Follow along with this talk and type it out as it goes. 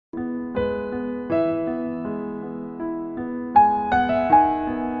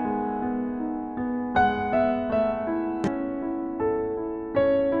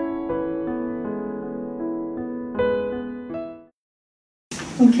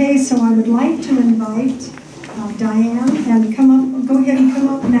Okay, so I would like to invite Diane, and go ahead and come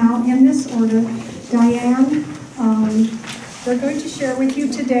up now in this order. Diane, we're going to share with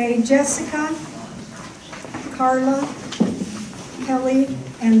you today Jessica, Carla, Kelly,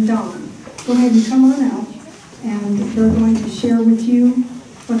 and Dawn. Go ahead and come on out, and they're going to share with you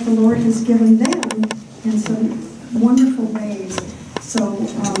what the Lord has given them in some wonderful ways. So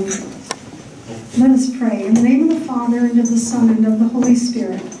let us pray. In the name of the Father, and of the Son, and of the Holy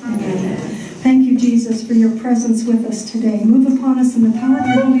Spirit. Amen. Thank you, Jesus, for your presence with us today. Move upon us in the power of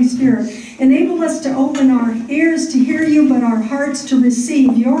your Holy Spirit. Enable us to open our ears to hear you, but our hearts to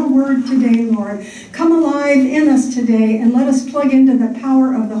receive your word today, Lord. Come alive in us today, and let us plug into the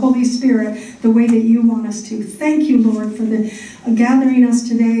power of the Holy Spirit the way that you want us to. Thank you, Lord, for the gathering us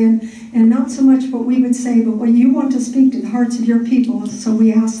today, and not so much what we would say, but what you want to speak to the hearts of your people. So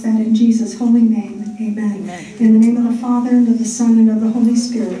we ask that in Jesus' holy name. Amen. Amen. In the name of the Father, and of the Son, and of the Holy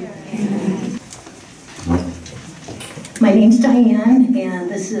Spirit. Amen. My name's Diane, and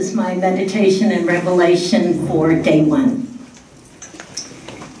this is my meditation and revelation for day 1.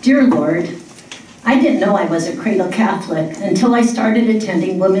 Dear Lord, I didn't know I was a cradle Catholic until I started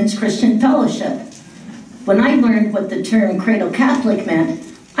attending Women's Christian Fellowship. When I learned what the term cradle Catholic meant,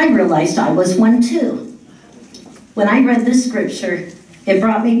 I realized I was one too. When I read this scripture, it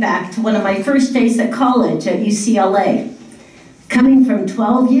brought me back to one of my first days at college at UCLA. Coming from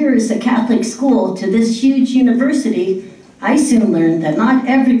 12 years at Catholic school to this huge university, I soon learned that not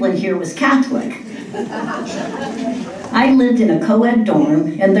everyone here was Catholic. I lived in a co-ed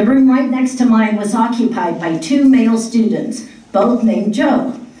dorm, and the room right next to mine was occupied by 2 male students, both named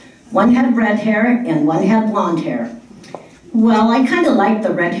Joe. One had red hair and one had blonde hair. Well, I kind of liked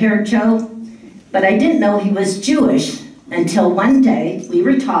the red-haired Joe, but I didn't know he was Jewish until one day we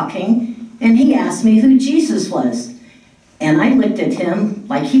were talking and he asked me who Jesus was. And I looked at him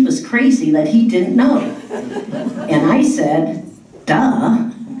like he was crazy that he didn't know. And I said,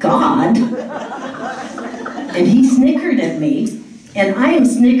 duh, God. And he snickered at me, and I am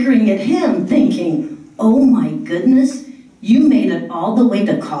snickering at him thinking, oh my goodness, you made it all the way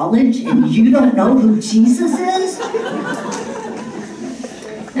to college and you don't know who Jesus is?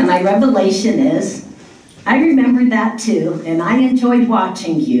 And my revelation is, I remember that too, and I enjoyed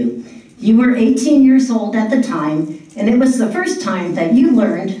watching you. You were 18 years old at the time, and it was the first time that you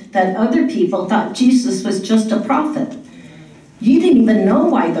learned that other people thought Jesus was just a prophet. You didn't even know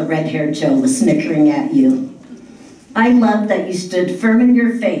why the red-haired Joe was snickering at you. I love that you stood firm in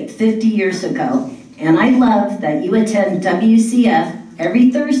your faith 50 years ago, and I love that you attend WCF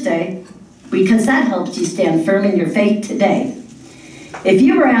every Thursday because that helps you stand firm in your faith today. If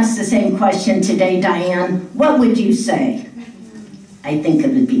you were asked the same question today, Diane, what would you say? I think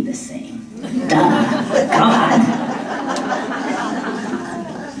it would be the same. Duh, God.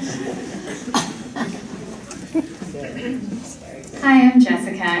 Hi, I'm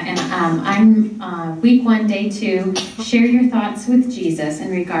Jessica, and I'm week 1, day 2. Share your thoughts with Jesus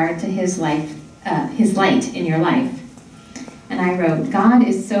in regard to his light in your life. And I wrote, God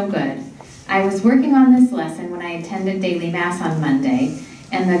is so good. I was working on this lesson when I attended daily mass on Monday,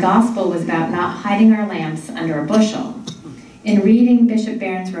 and the gospel was about not hiding our lamps under a bushel. In reading Bishop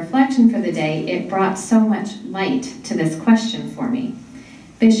Barron's reflection for the day, it brought so much light to this question for me.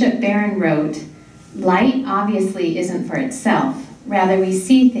 Bishop Barron wrote, light obviously isn't for itself, rather we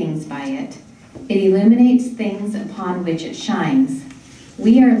see things by it. It illuminates things upon which it shines.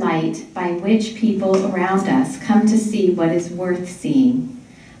 We are light by which people around us come to see what is worth seeing.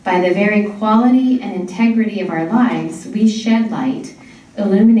 By the very quality and integrity of our lives, we shed light,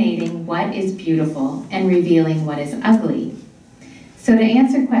 illuminating what is beautiful and revealing what is ugly. So to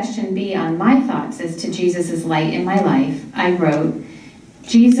answer question B on my thoughts as to Jesus' light in my life, I wrote,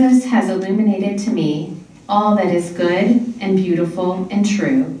 Jesus has illuminated to me all that is good and beautiful and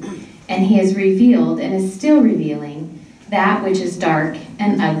true, and he has revealed and is still revealing that which is dark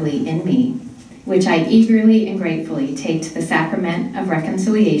and ugly in me, which I eagerly and gratefully take to the sacrament of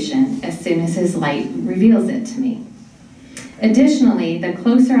reconciliation as soon as his light reveals it to me. Additionally, the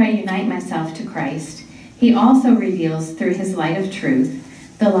closer I unite myself to Christ, he also reveals through his light of truth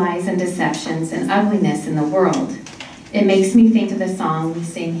the lies and deceptions and ugliness in the world. It makes me think of the song we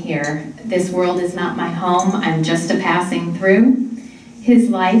sing here, this world is not my home, I'm just a passing through. His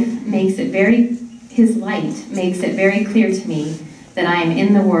light makes it very clear to me that I am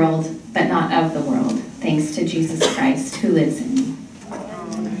in the world, but not of the world, thanks to Jesus Christ who lives in me.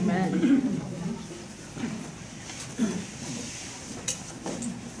 Amen.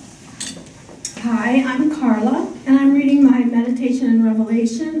 Hi, I'm Carla, and I'm reading my meditation and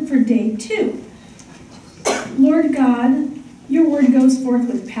revelation for day 2. Lord God, your word goes forth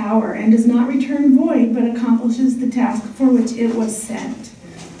with power and does not return void, but accomplishes the task for which it was sent.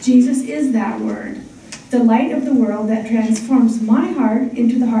 Jesus is that word, the light of the world that transforms my heart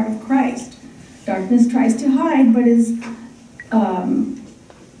into the heart of Christ. Darkness tries to hide, but is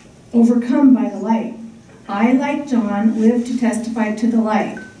overcome by the light. I, like John, live to testify to the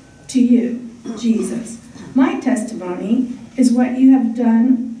light, to you, Jesus. My testimony is what you have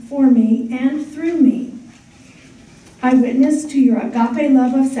done for me and through me. I witness to your agape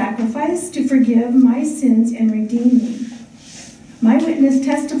love of sacrifice to forgive my sins and redeem me. My witness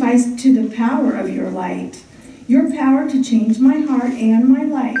testifies to the power of your light, your power to change my heart and my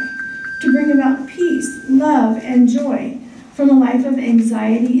life, to bring about peace, love, and joy from a life of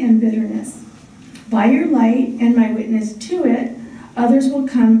anxiety and bitterness. By your light and my witness to it, others will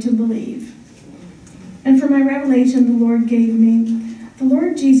come to believe. And for my revelation the Lord gave me, the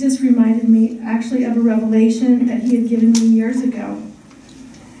Lord Jesus reminded me actually of a revelation that he had given me years ago.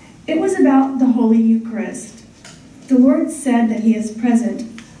 It was about the Holy Eucharist. The Lord said that he is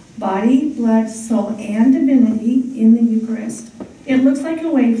present, body, blood, soul, and divinity in the Eucharist. It looks like a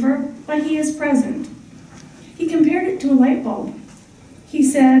wafer, but he is present. He compared it to a light bulb. He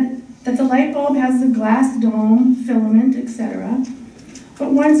said that the light bulb has a glass dome, filament, etc.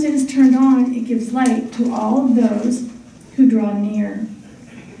 But once it is turned on, it gives light to all of those who draw near.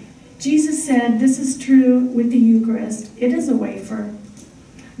 Jesus said this is true with the Eucharist. It is a wafer.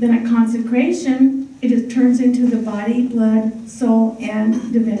 Then at consecration, turns into the body, blood, soul,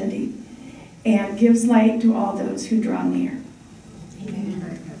 and divinity, and gives light to all those who draw near.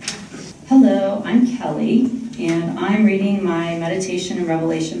 Hello, I'm Kelly, and I'm reading my meditation and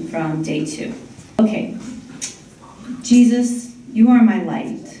revelation from day 2. Okay, Jesus, you are my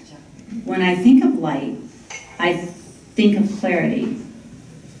light. When I think of light, I think of clarity.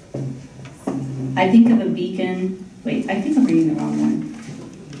 I think of a beacon. Wait, I think I'm reading the wrong one.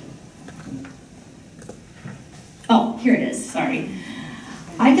 Oh, here it is, sorry.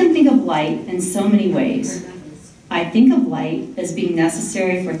 I can think of light in so many ways. I think of light as being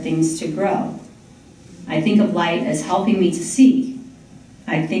necessary for things to grow. I think of light as helping me to see.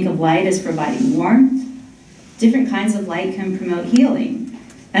 I think of light as providing warmth. Different kinds of light can promote healing.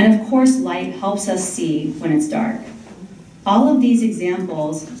 And of course, light helps us see when it's dark. All of these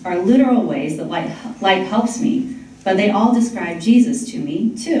examples are literal ways that light helps me, but they all describe Jesus to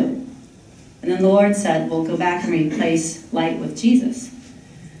me too. And then the Lord said, well, go back and replace light with Jesus.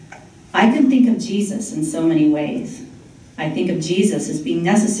 I can think of Jesus in so many ways. I think of Jesus as being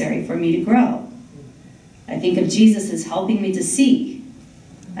necessary for me to grow. I think of Jesus as helping me to see.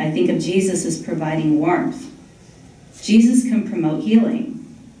 I think of Jesus as providing warmth. Jesus can promote healing.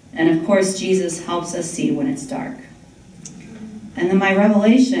 And of course, Jesus helps us see when it's dark. And then my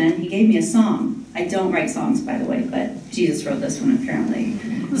revelation, he gave me a song. I don't write songs, by the way, but Jesus wrote this one apparently.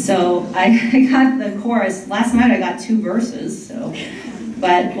 So I got the chorus. Last night I got 2 verses,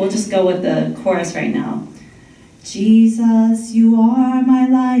 but we'll just go with the chorus right now. Jesus, you are my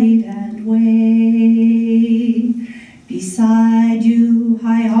light and way. Beside you,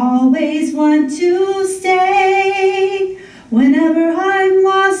 I always want to stay. Whenever I'm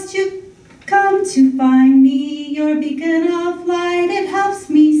lost, you come to find me. Your beacon of light, it helps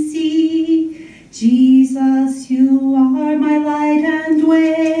me see. Jesus, you are my light and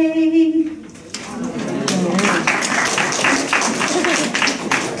way.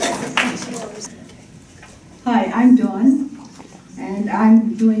 Hi, I'm Dawn, and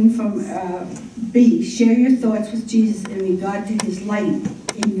I'm doing from B, share your thoughts with Jesus in regard to his light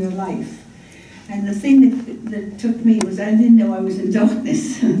in your life. And the thing that took me was I didn't know I was in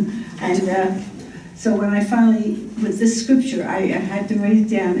darkness. And so when I finally, with this scripture, I had to write it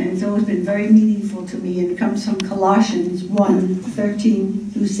down, and it's always been very meaningful to me, and it comes from Colossians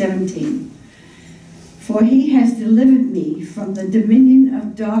 1:13-17. For he has delivered me from the dominion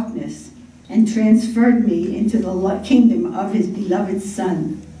of darkness and transferred me into the kingdom of his beloved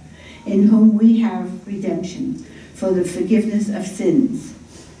Son, in whom we have redemption for the forgiveness of sins.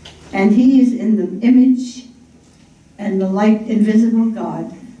 And he is in the image and the light invisible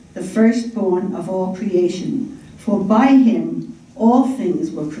God, the firstborn of all creation. For by him all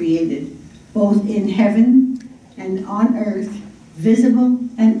things were created, both in heaven and on earth, visible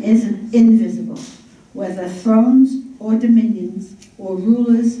and invisible, whether thrones or dominions or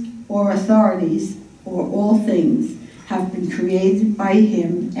rulers or authorities or all things have been created by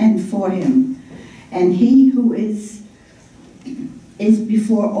him and for him. And he who is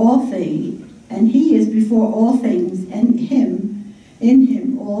before all things, and he is before all things, and in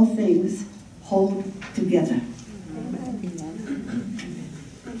him all things hold together.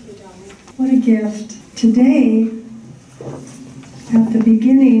 What a gift. Today, At the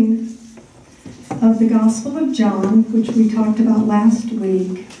beginning of the Gospel of John, which we talked about last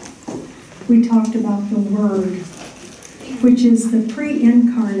week, we talked about the Word, which is the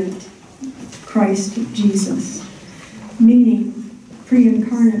pre-incarnate Christ Jesus. Meaning,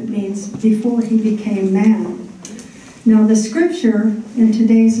 pre-incarnate means before he became man. Now the scripture in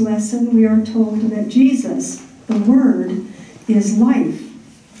today's lesson, we are told that Jesus, the Word, is life,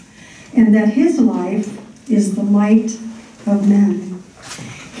 and that his life is the light of men.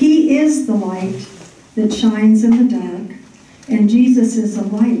 He is the light that shines in the dark, and Jesus is a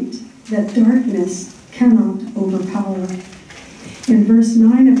light that darkness cannot overpower. In verse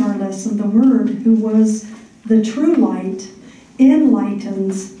 9 of our lesson, the Word, who was the true light,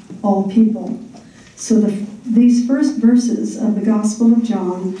 enlightens all people. So these first verses of the Gospel of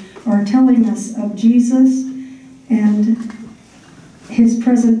John are telling us of Jesus and his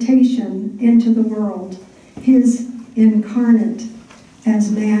presentation into the world, his incarnate as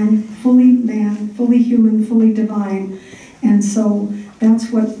man, fully human, fully divine. And so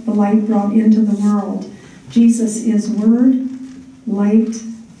that's what the light brought into the world. Jesus is Word, light,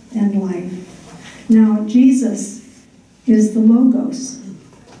 and life. Now, Jesus is the Logos.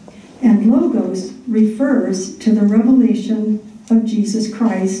 And Logos refers to the revelation of Jesus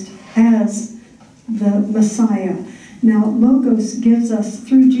Christ as the Messiah. Now, Logos gives us,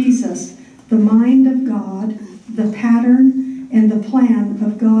 through Jesus, the mind of God, the pattern and the plan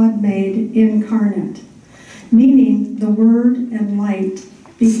of God made incarnate. Meaning, the Word and light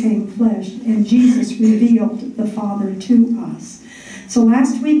became flesh, and Jesus revealed the Father to us. So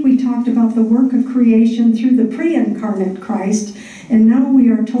last week we talked about the work of creation through the pre-incarnate Christ, and now we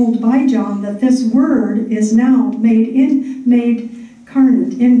are told by John that this Word is now made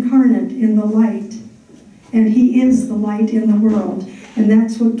incarnate in the light. And he is the light in the world, and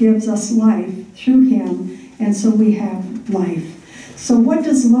that's what gives us life through him, and so we have life. So what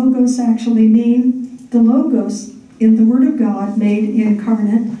does Logos actually mean? The Logos in the Word of God made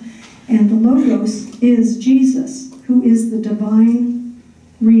incarnate, and the Logos is Jesus, who is the divine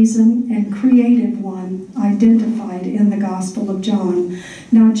reason and creative one identified in the Gospel of John.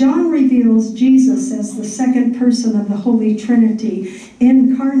 Now, John reveals Jesus as the second person of the Holy Trinity,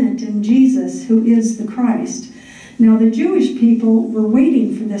 incarnate in Jesus, who is the Christ. Now, the Jewish people were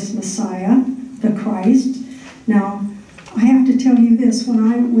waiting for this Messiah, the Christ. Now, I have to tell you this, when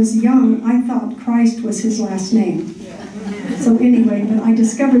I was young, I thought Christ was his last name. So anyway, but I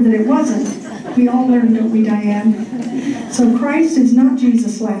discovered that it wasn't. We all learned, don't we, Diane? So Christ is not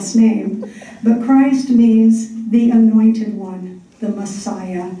Jesus' last name, but Christ means the anointed one, the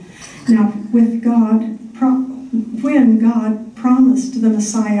Messiah. Now, with God, when God promised the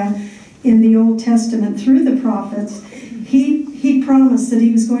Messiah in the Old Testament through the prophets, he promised that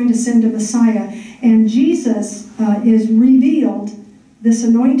he was going to send a Messiah, and Jesus is revealed, this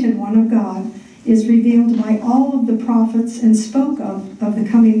anointed one of God, is revealed by all of the prophets and spoke of the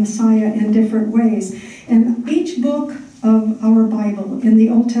coming Messiah in different ways. And each book of our Bible, in the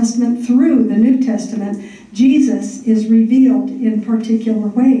Old Testament through the New Testament, Jesus is revealed in particular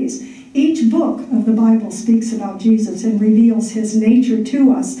ways. Each book of the Bible speaks about Jesus and reveals his nature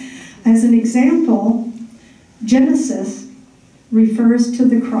to us. As an example, Genesis refers to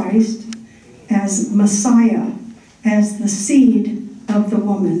the Christ as Messiah, as the seed of the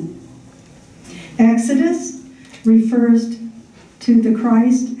woman. Exodus refers to the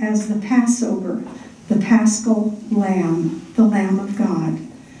Christ as the Passover, the Paschal Lamb, the Lamb of God.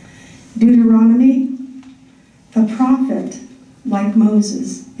 Deuteronomy, a prophet like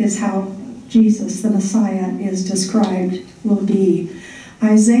Moses, is how Jesus, the Messiah, is described, will be.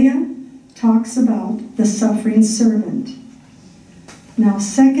 Isaiah talks about the suffering servant. Now,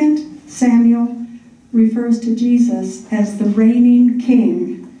 2 Samuel refers to Jesus as the reigning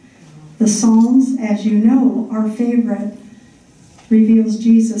king. The Psalms, as you know, our favorite, reveals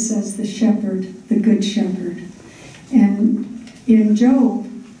Jesus as the shepherd, the good shepherd. And in Job,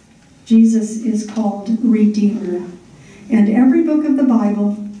 Jesus is called Redeemer. And every book of the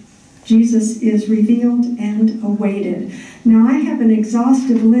Bible, Jesus is revealed and awaited. Now, I have an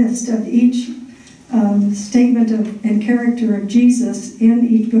exhaustive list of each statement and character of Jesus in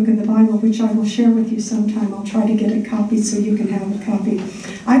each book of the Bible, which I will share with you sometime. I'll try to get a copy so you can have a copy.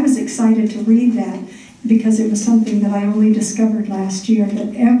 I was excited to read that because it was something that I only discovered last year,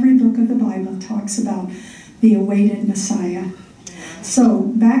 that every book of the Bible talks about the awaited Messiah. So,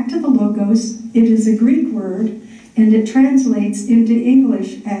 back to the Logos. It is a Greek word, and it translates into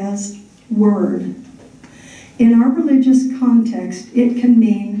English as Word. In our religious context, it can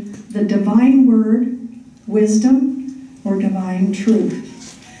mean the divine word, wisdom, or divine truth.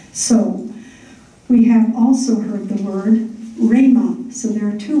 So, we have also heard the word Rhema. So there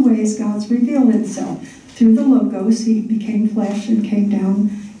are two ways God's revealed himself. Through the Logos, he became flesh and came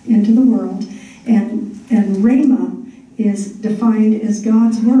down into the world. And Rhema is defined as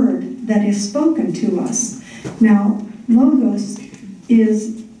God's word that is spoken to us. Now, Logos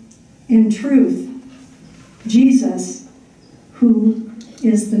is, in truth, Jesus, who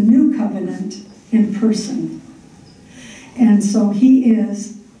is the new covenant in person. And so he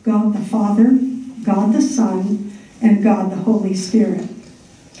is God the Father, God the Son, and God the Holy Spirit.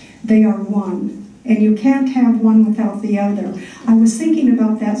 They are one. And you can't have one without the other. I was thinking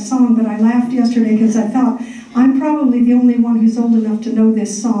about that song, but I laughed yesterday because I thought, I'm probably the only one who's old enough to know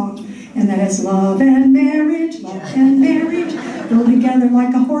this song. And that is love and marriage go together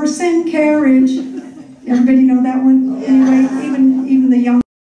like a horse and carriage. Everybody know that one? Anyway, even the young.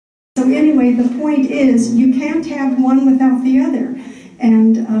 So anyway, the point is, you can't have one without the other.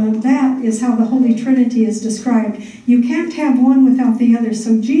 And that is how the Holy Trinity is described. You can't have one without the other.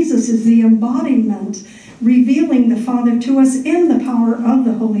 So Jesus is the embodiment, revealing the Father to us in the power of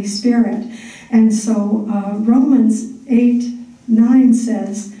the Holy Spirit. And so Romans 8:9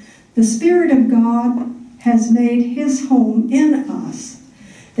 says, the Spirit of God has made his home in us.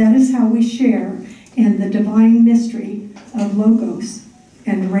 That is how we share in the divine mystery of Logos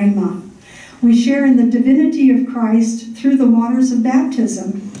and Rhema. We share in the divinity of Christ through the waters of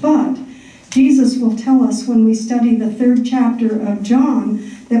baptism, but Jesus will tell us when we study the 3rd chapter of John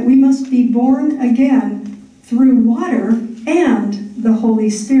that we must be born again through water and the Holy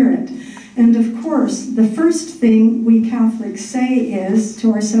Spirit. And of course, the first thing we Catholics say is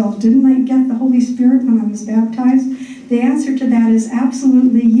to ourselves, didn't I get the Holy Spirit when I was baptized? The answer to that is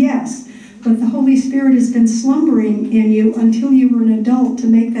absolutely yes. But the Holy Spirit has been slumbering in you until you were an adult to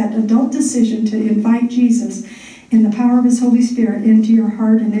make that adult decision to invite Jesus in the power of his Holy Spirit into your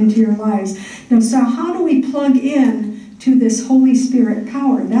heart and into your lives. Now, so how do we plug in to this Holy Spirit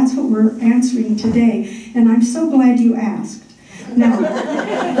power? That's what we're answering today, and I'm so glad you asked. Now,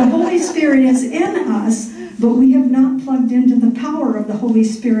 the Holy Spirit is in us, but we have not plugged into the power of the Holy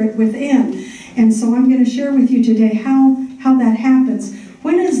Spirit within. And so I'm going to share with you today how that happens.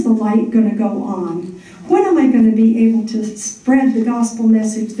 When is the light going to go on? When am I going to be able to spread the gospel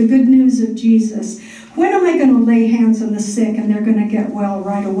message, the good news of Jesus? When am I going to lay hands on the sick and they're going to get well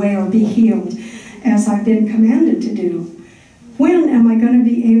right away or be healed, as I've been commanded to do? When am I going to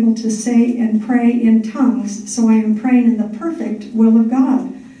be able to say and pray in tongues so I am praying in the perfect will of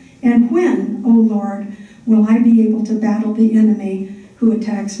God? And when, O Lord, will I be able to battle the enemy who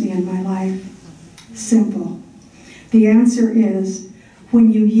attacks me in my life? Simple. The answer is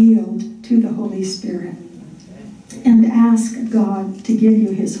when you yield to the Holy Spirit and ask God to give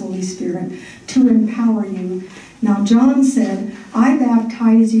you his Holy Spirit to empower you. Now, John said, I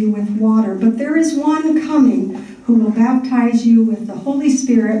baptize you with water, but there is one coming who will baptize you with the Holy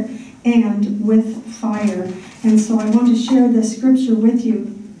Spirit and with fire. And so I want to share this scripture with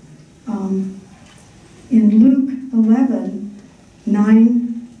you. In Luke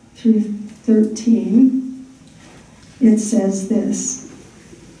 11:9 through 13, it says this.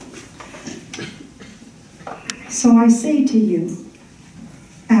 So I say to you,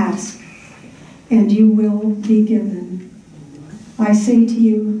 ask, and you will be given. I say to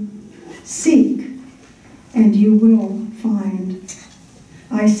you, seek, and you will find.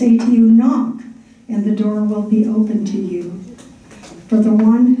 I say to you, knock, and the door will be open to you. For the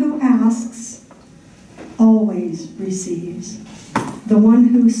one who asks always receives. The one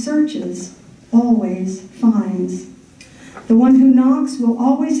who searches always finds. The one who knocks will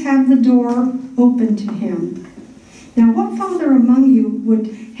always have the door open to him. Now, what father among you would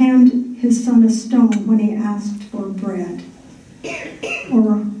hand his son a stone when he asked for bread?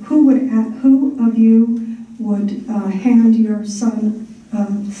 Or who of you would hand your son a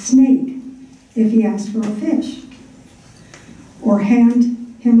snake if he asked for a fish? Or hand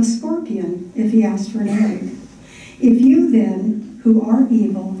him a scorpion if he asked for an egg? If you then, who are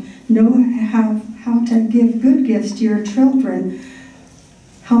evil, know how to give good gifts to your children,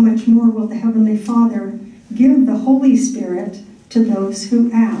 how much more will the Heavenly Father give the Holy Spirit to those who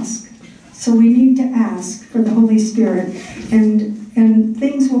ask? So we need to ask for the Holy Spirit, and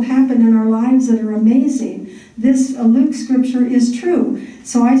things will happen in our lives that are amazing. This Luke scripture is true.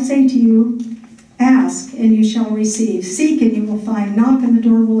 So I say to you, ask and you shall receive. Seek and you will find. Knock and the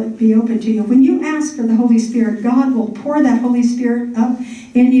door will be open to you. When you ask for the Holy Spirit, God will pour that Holy Spirit up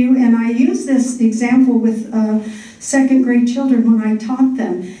in you. And I use this example with second grade children when I taught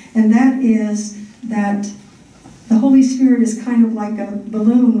them. And that is that the Holy Spirit is kind of like a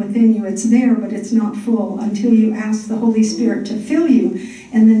balloon within you. It's there, but it's not full until you ask the Holy Spirit to fill you.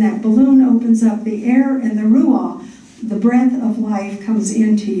 And then that balloon opens up. The air and the ruah the breath of life comes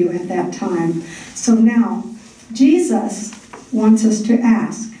into you at that time. So now, Jesus wants us to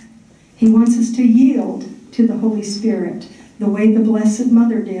ask. He wants us to yield to the Holy Spirit, the way the Blessed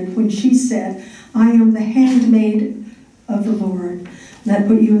Mother did when she said, I am the handmaid of the Lord. Let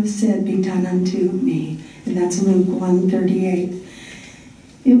what you have said be done unto me. And that's Luke 1:38.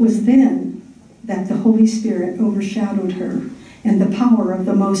 It was then that the Holy Spirit overshadowed her, and the power of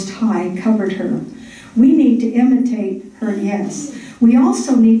the Most High covered her. We need to imitate her, yes. We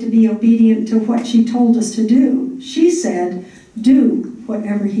also need to be obedient to what she told us to do. She said, do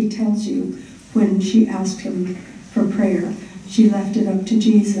whatever he tells you. When she asked him for prayer, she left it up to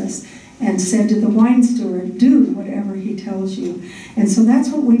Jesus and said to the wine steward, do whatever he tells you. And so that's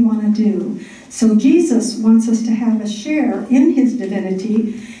what we want to do. So Jesus wants us to have a share in his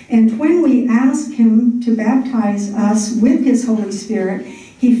divinity. And when we ask him to baptize us with his Holy Spirit,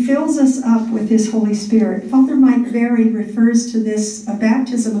 he fills us up with his Holy Spirit. Father Mike Berry refers to this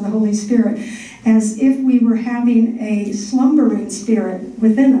baptism of the Holy Spirit as if we were having a slumbering spirit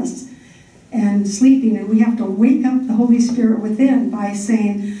within us and sleeping, and we have to wake up the Holy Spirit within by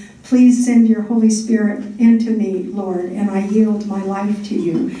saying, please send your Holy Spirit into me, Lord, and I yield my life to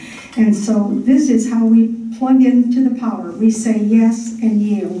you. And so this is how we plug into the power. We say yes and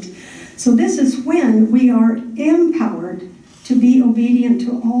yield. So this is when we are empowered to be obedient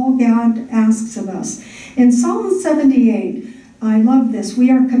to all God asks of us. In Psalm 78, I love this.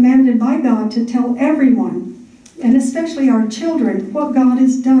 We are commanded by God to tell everyone, and especially our children, what God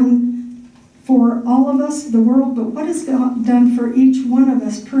has done for all of us, the world, but what has God done for each one of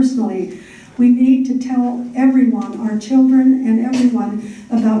us personally. We need to tell everyone, our children and everyone,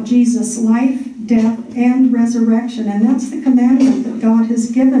 about Jesus' life, death, and resurrection. And that's the commandment that God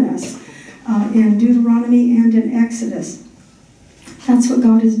has given us in Deuteronomy and in Exodus. That's what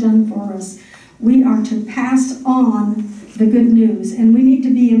God has done for us. We are to pass on the good news, and we need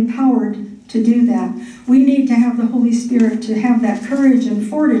to be empowered to do that. We need to have the Holy Spirit to have that courage and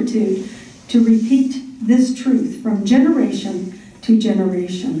fortitude to repeat this truth from generation to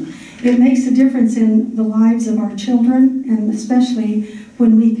generation. It makes a difference in the lives of our children, and especially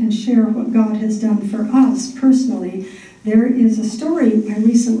when we can share what God has done for us personally. There is a story I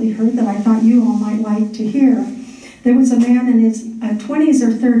recently heard that I thought you all might like to hear. There was a man in his 20s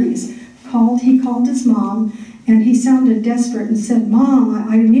or 30s. He called his mom, and he sounded desperate and said, Mom,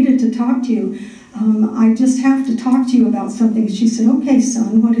 I needed to talk to you. I just have to talk to you about something. She said, okay,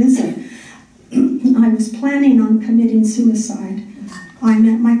 son, what is it? I was planning on committing suicide. I'm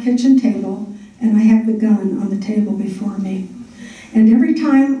at my kitchen table, and I have the gun on the table before me. And every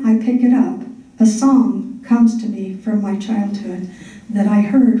time I pick it up, a song comes to me from my childhood that I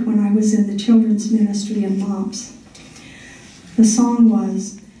heard when I was in the children's ministry in MOPS. The song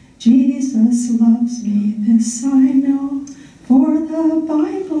was, Jesus loves me, this I know, for the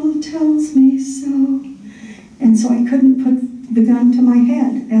Bible tells me so. And so I couldn't put the gun to my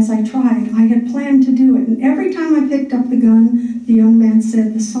head as I tried. I had planned to do it. And every time I picked up the gun, the young man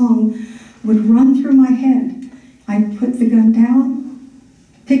said the song would run through my head. I put the gun down,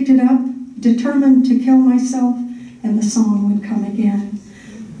 picked it up, determined to kill myself, and the song would come again.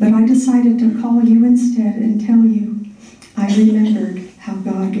 But I decided to call you instead and tell you I remembered how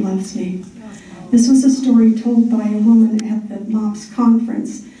God loves me. This was a story told by a woman at the MOPS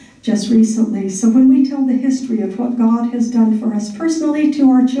conference just recently. So when we tell the history of what God has done for us personally to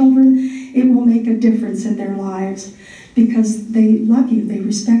our children, it will make a difference in their lives because they love you, they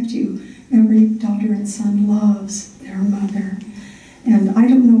respect you. Every daughter and son loves their mother. And I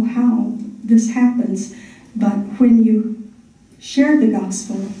don't know how this happens, but when you share the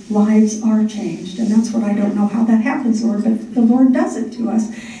gospel, lives are changed. And that's what I don't know how that happens, Lord, but the Lord does it to us,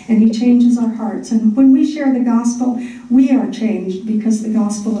 and he changes our hearts. And when we share the gospel, we are changed because the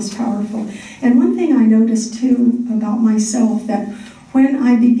gospel is powerful. And one thing I noticed, too, about myself, that when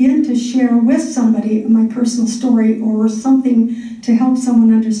I begin to share with somebody my personal story or something to help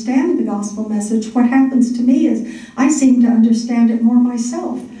someone understand the gospel message, what happens to me is I seem to understand it more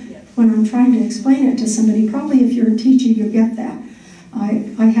myself when I'm trying to explain it to somebody. Probably if you're a teacher, you get that.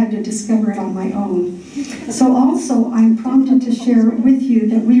 I had to discover it on my own. So also, I'm prompted to share with you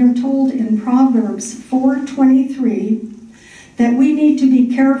that we are told in Proverbs 4:23 that we need to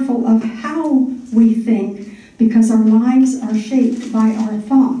be careful of how we think because our lives are shaped by our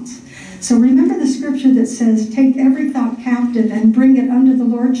thoughts. So remember the scripture that says, take every thought captive and bring it under the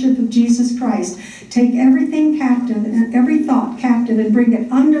lordship of Jesus Christ. Take everything captive and every thought captive and bring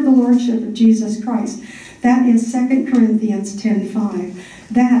it under the lordship of Jesus Christ. That is 2 Corinthians 10:5.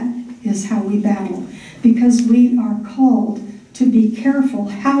 That is how we battle, because we are called to be careful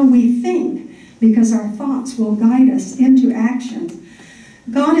how we think, because our thoughts will guide us into action.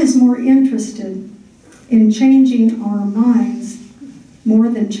 God is more interested in changing our minds more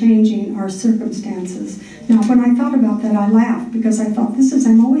than changing our circumstances. Now, when I thought about that, I laughed because I thought,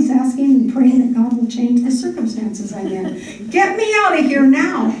 I'm always asking and praying that God will change the circumstances I'm in. Get me out of here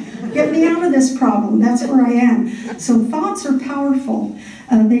now. Get me out of this problem. That's where I am. So thoughts are powerful.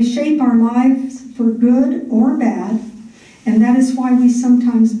 They shape our lives for good or bad, and that is why we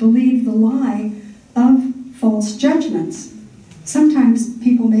sometimes believe the lie of false judgments. Sometimes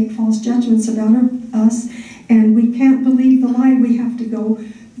people make false judgments about us, and we can't believe the lie. We have to go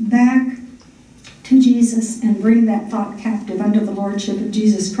back to Jesus and bring that thought captive under the lordship of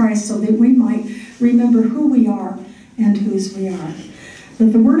Jesus Christ so that we might remember who we are and whose we are.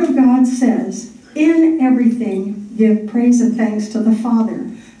 But the Word of God says, in everything give praise and thanks to the Father,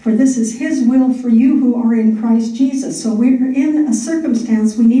 for this is His will for you who are in Christ Jesus. So we're in a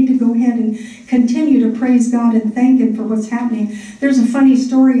circumstance, we need to go ahead and continue to praise God and thank Him for what's happening. There's a funny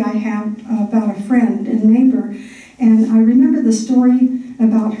story I have about a friend and neighbor, and I remember the story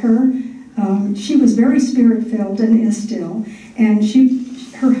about her. She was very spirit-filled and is still, and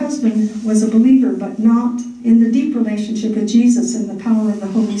her husband was a believer, but not in the deep relationship with Jesus and the power of the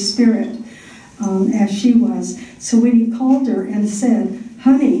Holy Spirit as she was. So when he called her and said,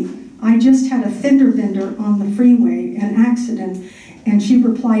 "Honey, I just had a fender bender on the freeway, an accident," and she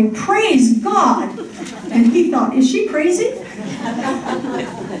replied, "Praise God!" And he thought, is she crazy?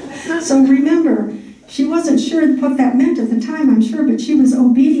 So remember, she wasn't sure what that meant at the time, I'm sure, but she was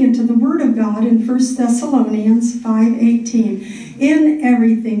obedient to the Word of God in 1 Thessalonians 5:18. In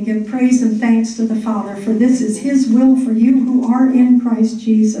everything give praise and thanks to the Father, for this is His will for you who are in Christ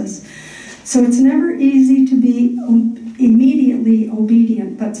Jesus. So it's never easy to be immediately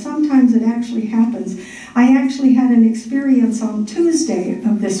obedient, but sometimes it actually happens. I actually had an experience on Tuesday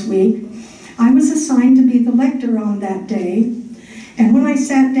of this week. I was assigned to be the lector on that day, and when I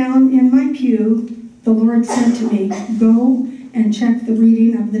sat down in my pew, the Lord said to me, "Go and check the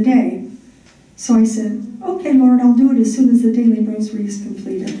reading of the day." So I said, "Okay, Lord, I'll do it as soon as the daily rosary is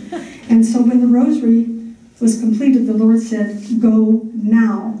completed." And so when the rosary was completed, the Lord said, "Go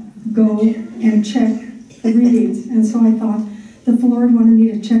now. Go and check the readings." And so I thought that the Lord wanted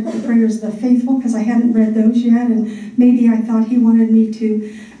me to check the prayers of the faithful because I hadn't read those yet, and maybe I thought He wanted me to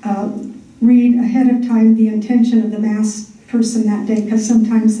read ahead of time the intention of the Mass person that day, because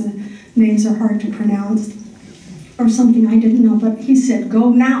sometimes the names are hard to pronounce or something I didn't know. But He said,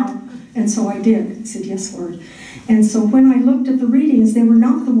 "Go now." And so I did. I said, "Yes, Lord." And so when I looked at the readings, they were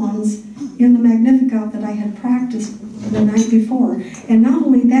not the ones in the Magnificat that I had practiced the night before. And not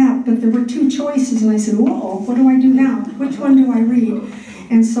only that, but there were two choices, and I said, "Whoa, what do I do now? Which one do I read?"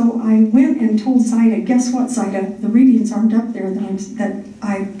 And so I went and told Zaida, "Guess what, Zaida? The readings aren't up there that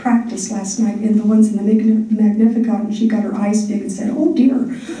I practiced last night in the ones in the Magnificat." And she got her eyes big and said, "Oh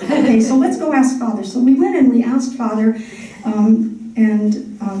dear. Okay, so let's go ask Father." So we went and we asked Father,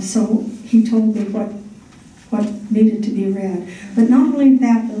 so he told me what needed to be read. But not only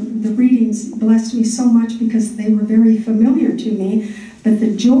that, the readings blessed me so much because they were very familiar to me, but the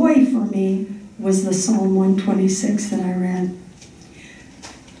joy for me was the Psalm 126 that I read.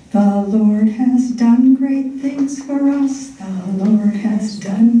 The Lord has done great things for us. The Lord has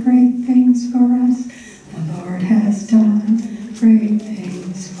done great things for us. The Lord has done great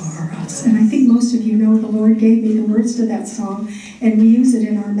things for us. And I think most of you know the Lord gave me the words to that song, and we use it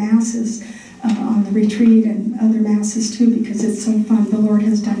in our Masses on the retreat and other Masses too, because it's so fun. The Lord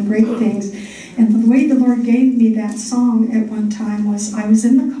has done great things. And the way the Lord gave me that song at one time was I was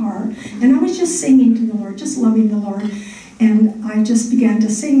in the car, and I was just singing to the Lord, just loving the Lord. And I just began to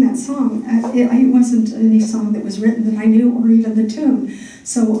sing that song. It wasn't any song that was written that I knew or even the tune.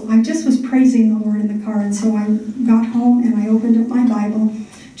 So I just was praising the Lord in the car. And so I got home and I opened up my Bible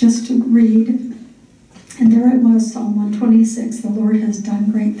just to read. And there it was, Psalm 126, "The Lord has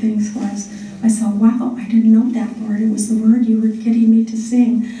done great things for us." I saw, wow, I didn't know that, Lord. It was the word you were getting me to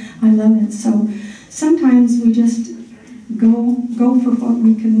sing. I love it. So sometimes we just go for what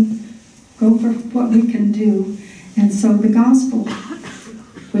we can do. And so the gospel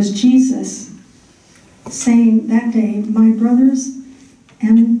was Jesus saying that day, "My brothers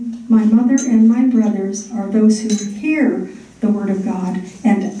and my mother and my brothers are those who hear the word of God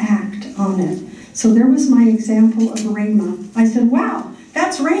and act on it." So there was my example of Rhema. I said, wow,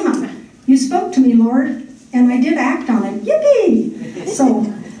 that's Rhema. You spoke to me, Lord, and I did act on it. Yippee!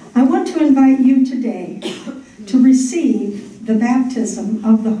 So I want to invite you today to receive the baptism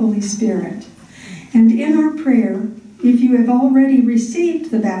of the Holy Spirit. And in our prayer, if you have already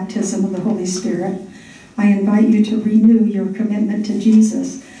received the baptism of the Holy Spirit, I invite you to renew your commitment to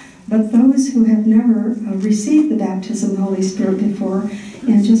Jesus. But those who have never received the baptism of the Holy Spirit before,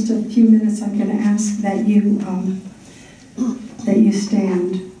 in just a few minutes I'm going to ask that you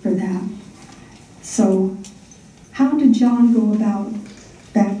stand for that. So, how did John go about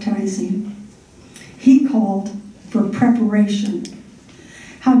baptizing? He called for preparation.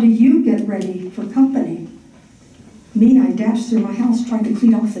 How do you get ready for company? Me, I dash through my house, try to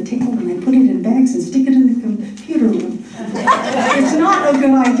clean off the table, and I put it in bags and stick it in the computer room. It's not a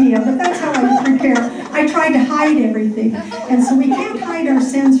good idea, but that's how I prepare. I try to hide everything. And so we can't hide our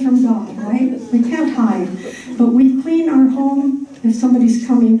sins from God, right? We can't hide. But we clean our home. If somebody's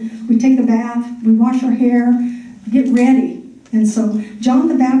coming, we take a bath, we wash our hair, get ready. And so John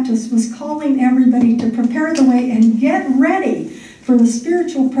the Baptist was calling everybody to prepare the way and get ready for the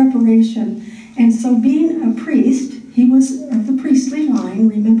spiritual preparation. And so being a priest, he was of the priestly line,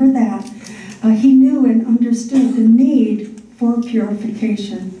 remember that. He knew and understood the need for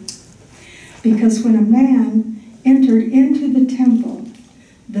purification. Because when a man entered into the temple,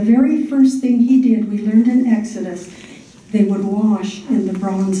 the very first thing he did, we learned in Exodus, they would wash in the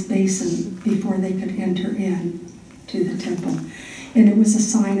bronze basin before they could enter in to the temple. And it was a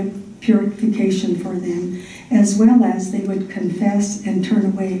sign of purification for them, as well as they would confess and turn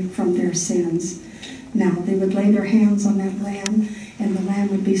away from their sins. Now, they would lay their hands on that lamb, and the lamb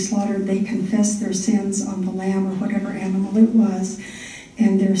would be slaughtered. They confessed their sins on the lamb or whatever animal it was,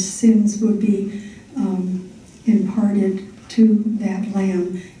 and their sins would be imparted to that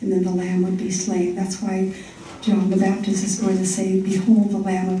lamb, and then the lamb would be slain. That's why John the Baptist is going to say, "Behold the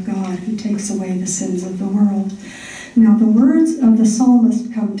Lamb of God who takes away the sins of the world." Now, the words of the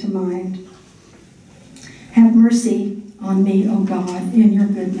psalmist come to mind. "Have mercy on me, O God, in your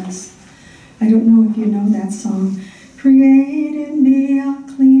goodness." I don't know if you know that song. "Create in me a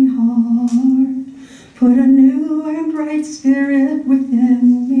clean heart, put a new and right spirit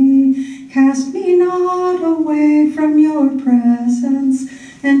within me. Cast me not away from your presence,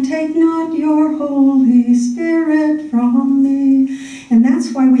 and take not your Holy Spirit from me." And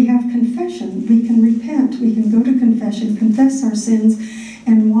that's why we have confession. We can repent. We can go to confession, confess our sins,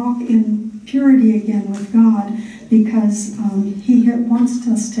 and walk in purity again with God, because he wants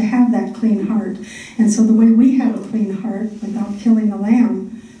us to have that clean heart. And so the way we have a clean heart without killing a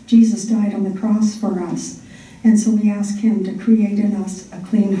lamb, Jesus died on the cross for us. And so we ask him to create in us a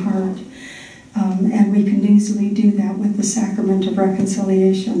clean heart. And we can easily do that with the sacrament of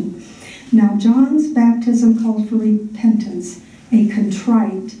reconciliation. Now, John's baptism called for repentance, a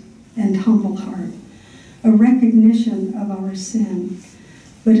contrite and humble heart, a recognition of our sin,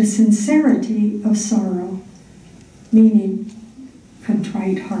 but a sincerity of sorrow, meaning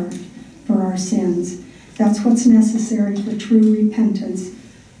contrite heart for our sins. That's what's necessary for true repentance,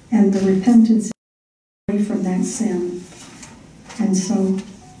 and the repentance is away from that sin. And so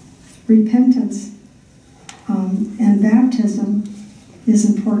repentance and baptism is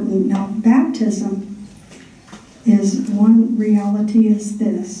important. Now, baptism is one reality is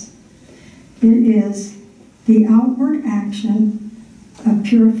this. It is the outward action of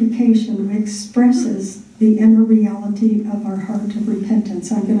purification which expresses the inner reality of our heart of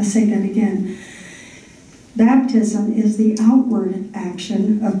repentance. I'm going to say that again. Baptism is the outward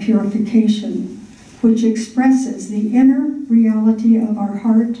action of purification which expresses the inner reality of our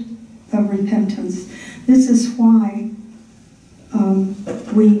heart of repentance. This is why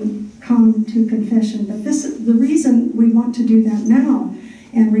we come to confession. But the reason we want to do that now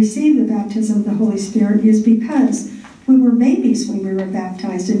and receive the baptism of the Holy Spirit is because we were babies when we were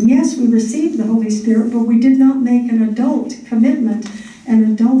baptized. And yes, we received the Holy Spirit, but we did not make an adult commitment, an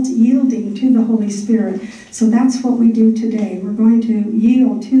adult yielding to the Holy Spirit. So that's what we do today. We're going to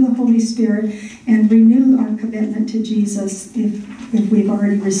yield to the Holy Spirit and renew our commitment to Jesus if we've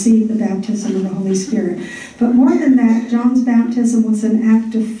already received the baptism of the Holy Spirit. But more than that, John's baptism was an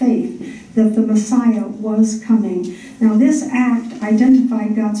act of faith that the Messiah was coming. Now, this act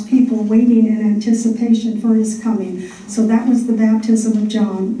identified God's people waiting in anticipation for his coming. So that was the baptism of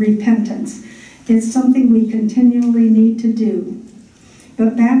John, repentance. It's something we continually need to do.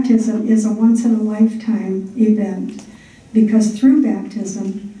 But baptism is a once-in-a-lifetime event, because through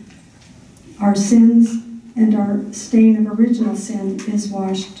baptism, our sins and our stain of original sin is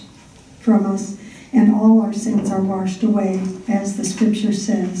washed from us, and all our sins are washed away, as the scripture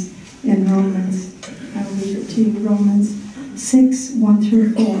says in Romans. I'll read it to you, Romans 6, 1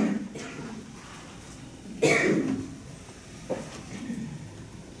 through 4.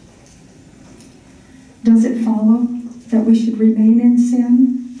 Does it follow that we should remain in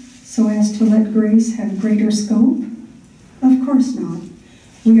sin so as to let grace have greater scope? Of course not.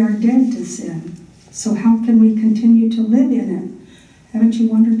 We are dead to sin. So how can we continue to live in it? Haven't you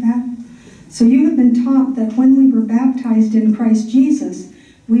wondered that? So you have been taught that when we were baptized in Christ Jesus,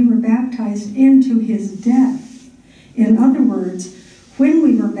 we were baptized into his death. In other words, when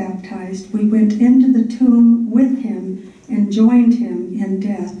we were baptized, we went into the tomb with him and joined him in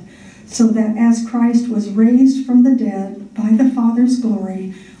death, so that as Christ was raised from the dead by the Father's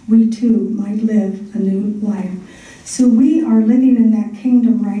glory, we too might live a new life. So we are living in that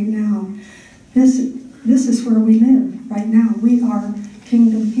kingdom right now. This is where we live right now. We are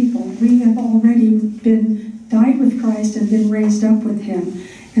kingdom people. We have already died with Christ and been raised up with him.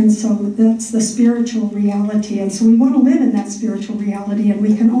 And so that's the spiritual reality. And so we want to live in that spiritual reality, and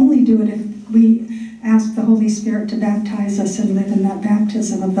we can only do it if we ask the Holy Spirit to baptize us and live in that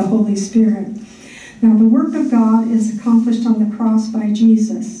baptism of the Holy Spirit. Now, the work of God is accomplished on the cross by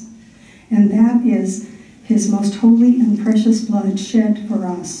Jesus, and that is his most holy and precious blood shed for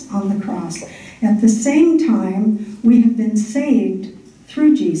us on the cross. At the same time, we have been saved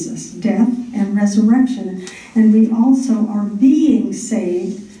through Jesus' death and resurrection, and we also are being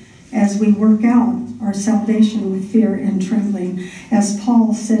saved as we work out our salvation with fear and trembling. As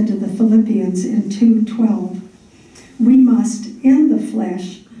Paul said to the Philippians in 2:12, we must, in the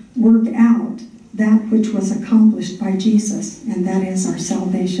flesh, work out that which was accomplished by Jesus, and that is our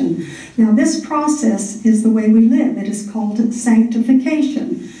salvation. Now, this process is the way we live. It is called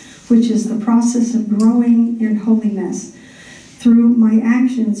sanctification, which is the process of growing in holiness through my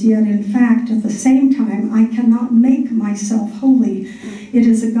actions, yet in fact, at the same time, I cannot make myself holy. It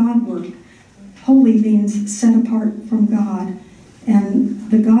is a God work. Holy means set apart from God, and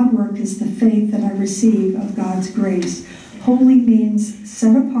the God work is the faith that I receive of God's grace. Holy means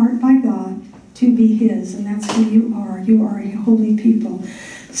set apart by God to be his, and that's who you are. You are a holy people.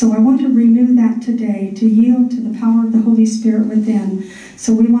 So I want to renew that today, to yield to the power of the Holy Spirit within.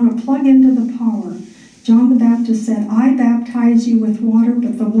 So we want to plug into the power. John the Baptist said, I baptize you with water,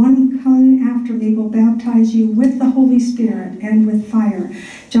 but the one coming after me will baptize you with the Holy Spirit and with fire.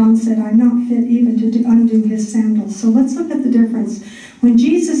 John said, I'm not fit even to undo his sandals. So let's look at the difference. When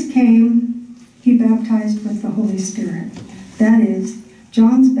Jesus came, he baptized with the Holy Spirit. That is,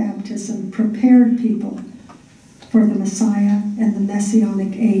 John's baptism prepared people for the Messiah and the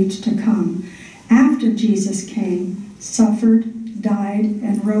Messianic age to come. After Jesus came, suffered, died,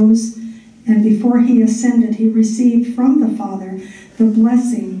 and rose, and before he ascended, he received from the Father the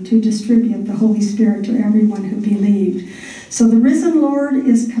blessing to distribute the Holy Spirit to everyone who believed. So the risen Lord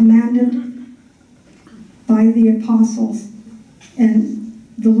is commanded by the apostles, and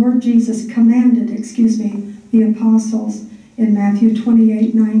the Lord Jesus commanded, the apostles in Matthew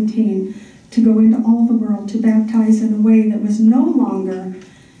 28:19 to go into all the world to baptize in a way that was no longer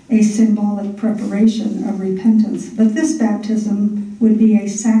a symbolic preparation of repentance, but this baptism would be a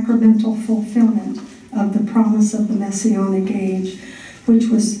sacramental fulfillment of the promise of the Messianic age, which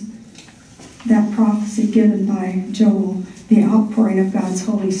was that prophecy given by Joel, the outpouring of God's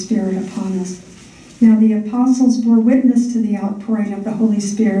Holy Spirit upon us. Now the apostles bore witness to the outpouring of the Holy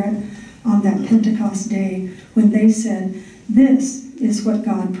Spirit on that Pentecost day when they said, this is what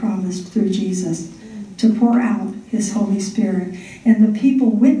God promised through Jesus, to pour out his Holy Spirit. And the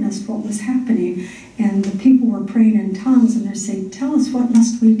people witnessed what was happening, and the people were praying in tongues, and they're saying, tell us, what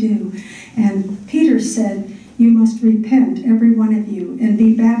must we do? And Peter said, you must repent, every one of you, and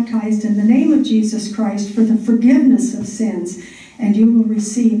be baptized in the name of Jesus Christ for the forgiveness of sins, and you will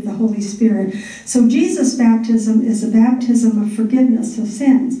receive the Holy Spirit. So Jesus' baptism is a baptism of forgiveness of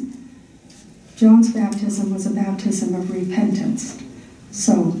sins. John's baptism was a baptism of repentance.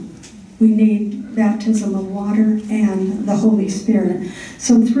 So we need baptism of water and the Holy Spirit.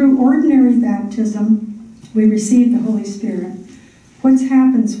 So through ordinary baptism, we receive the Holy Spirit. What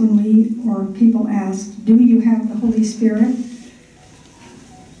happens when people ask, do you have the Holy Spirit?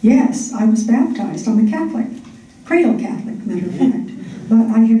 Yes, I was baptized. I'm a Catholic, cradle Catholic, matter of fact.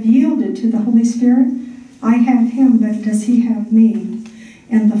 But I have yielded to the Holy Spirit. I have him, but does he have me?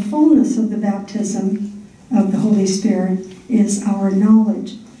 And the fullness of the baptism of the Holy Spirit is our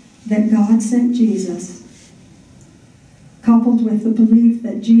knowledge that God sent Jesus, coupled with the belief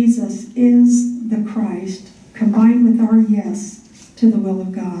that Jesus is the Christ, combined with our yes to the will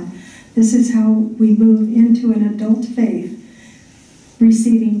of God. This is how we move into an adult faith,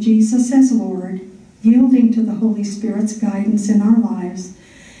 receiving Jesus as Lord, yielding to the Holy Spirit's guidance in our lives.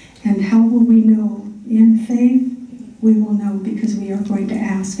 And how will we know? In faith, we will know because we are going to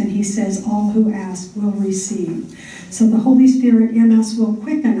ask. And he says, all who ask will receive. So the Holy Spirit in us will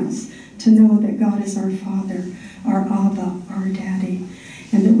quicken us to know that God is our Father, our Abba, our Daddy,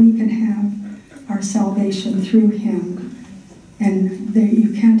 and that we can have our salvation through him. And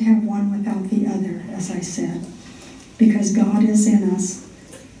you can't have one without the other, as I said. because God is in us.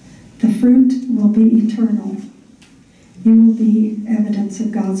 The fruit will be eternal. You will be evidence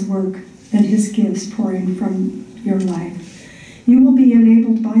of God's work and his gifts pouring from your life. You will be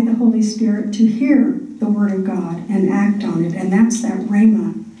enabled by the Holy Spirit to hear the word of God and act on it, and that's that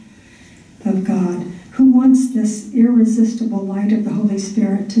rhema of God. Who wants this irresistible light of the Holy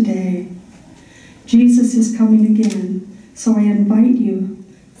Spirit today? Jesus is coming again, so I invite you,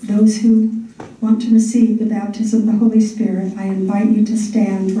 those who want to receive the baptism of the Holy Spirit, I invite you to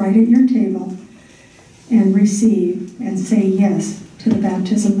stand right at your table and receive and say yes to the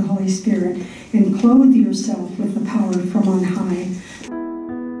baptism of the Holy Spirit and clothe yourself with the power from on high.